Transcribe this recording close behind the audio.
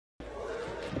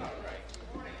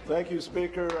Thank you,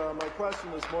 Speaker. My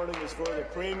question this morning is for the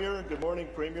Premier. Good morning,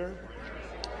 Premier.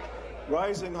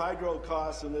 Rising hydro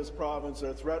costs in this province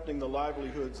are threatening the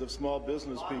livelihoods of small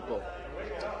business people.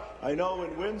 I know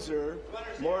in Windsor,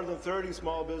 more than 30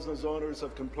 small business owners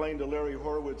have complained to Larry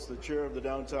Horwitz, the chair of the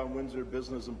Downtown Windsor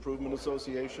Business Improvement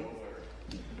Association.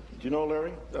 Do you know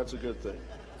Larry? That's a good thing.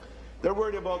 They're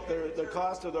worried about the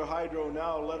cost of their hydro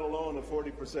now, let alone a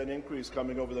 40% increase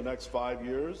coming over the next 5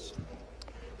 years.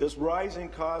 This rising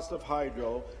cost of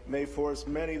hydro may force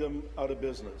many of them out of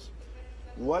business.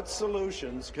 What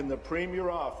solutions can the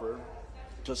Premier offer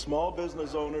to small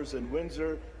business owners in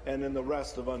Windsor and in the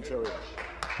rest of Ontario?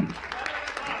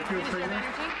 Thank you, Premier.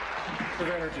 Of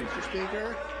Energy. Mr.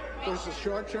 Speaker, there's a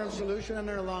short-term solution and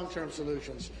there are long-term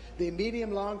solutions. The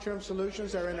medium long-term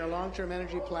solutions are in our long-term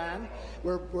energy plan.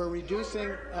 We're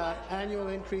reducing annual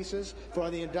increases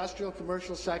for the industrial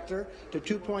commercial sector to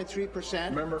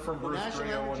 2.3%. Member from Bruce The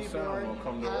National Energy Board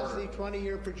has the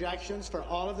 20-year projections for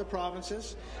all of the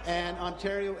provinces, and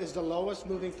Ontario is the lowest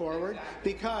moving forward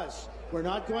because we're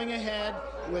not going ahead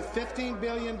with $15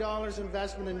 billion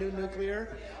investment in new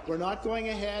nuclear. We're not going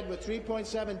ahead with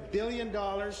 $3.7 billion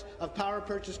of power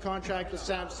purchase contract with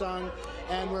Samsung,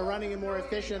 and we're running a more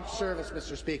efficient service,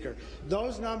 Mr. Speaker.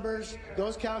 Those numbers,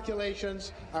 those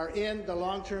calculations are in the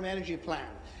long-term energy plan.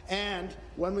 And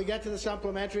when we get to the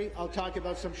supplementary, I'll talk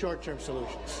about some short-term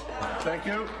solutions. Thank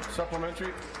you.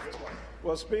 Supplementary.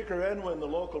 Well, Speaker, Enwin, the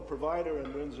local provider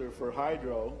in Windsor for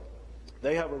hydro,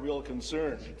 they have a real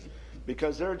concern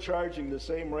because they're charging the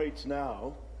same rates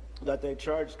now that they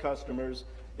charged customers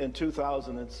in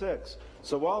 2006.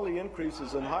 So all the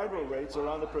increases in hydro rates are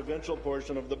on the provincial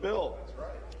portion of the bill.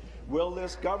 Will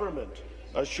this government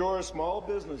assure small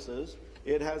businesses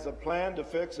it has a plan to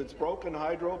fix its broken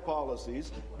hydro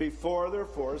policies before they're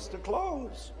forced to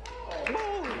close?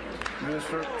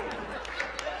 Minister.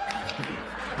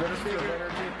 Minister of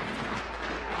Energy.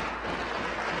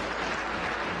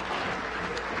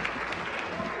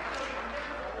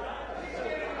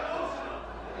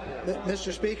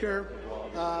 Mr. Speaker,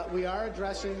 we are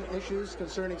addressing issues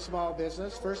concerning small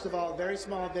business. First of all, very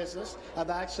small business have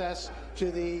access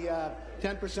to the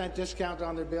 10% discount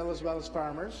on their bill, as well as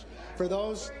farmers. For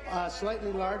those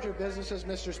slightly larger businesses,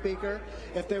 Mr. Speaker,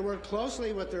 if they work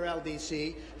closely with their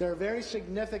LDC, there are very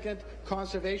significant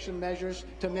conservation measures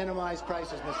to minimize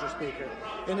prices, Mr. Speaker.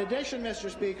 In addition, Mr.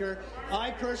 Speaker,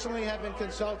 I personally have been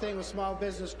consulting with small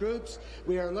business groups.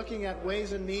 We are looking at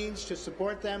ways and means to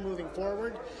support them moving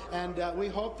forward, and we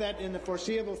hope that in the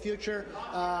foreseeable future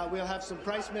we'll have some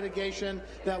price mitigation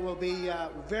that will be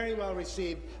very well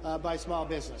received by small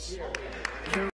business.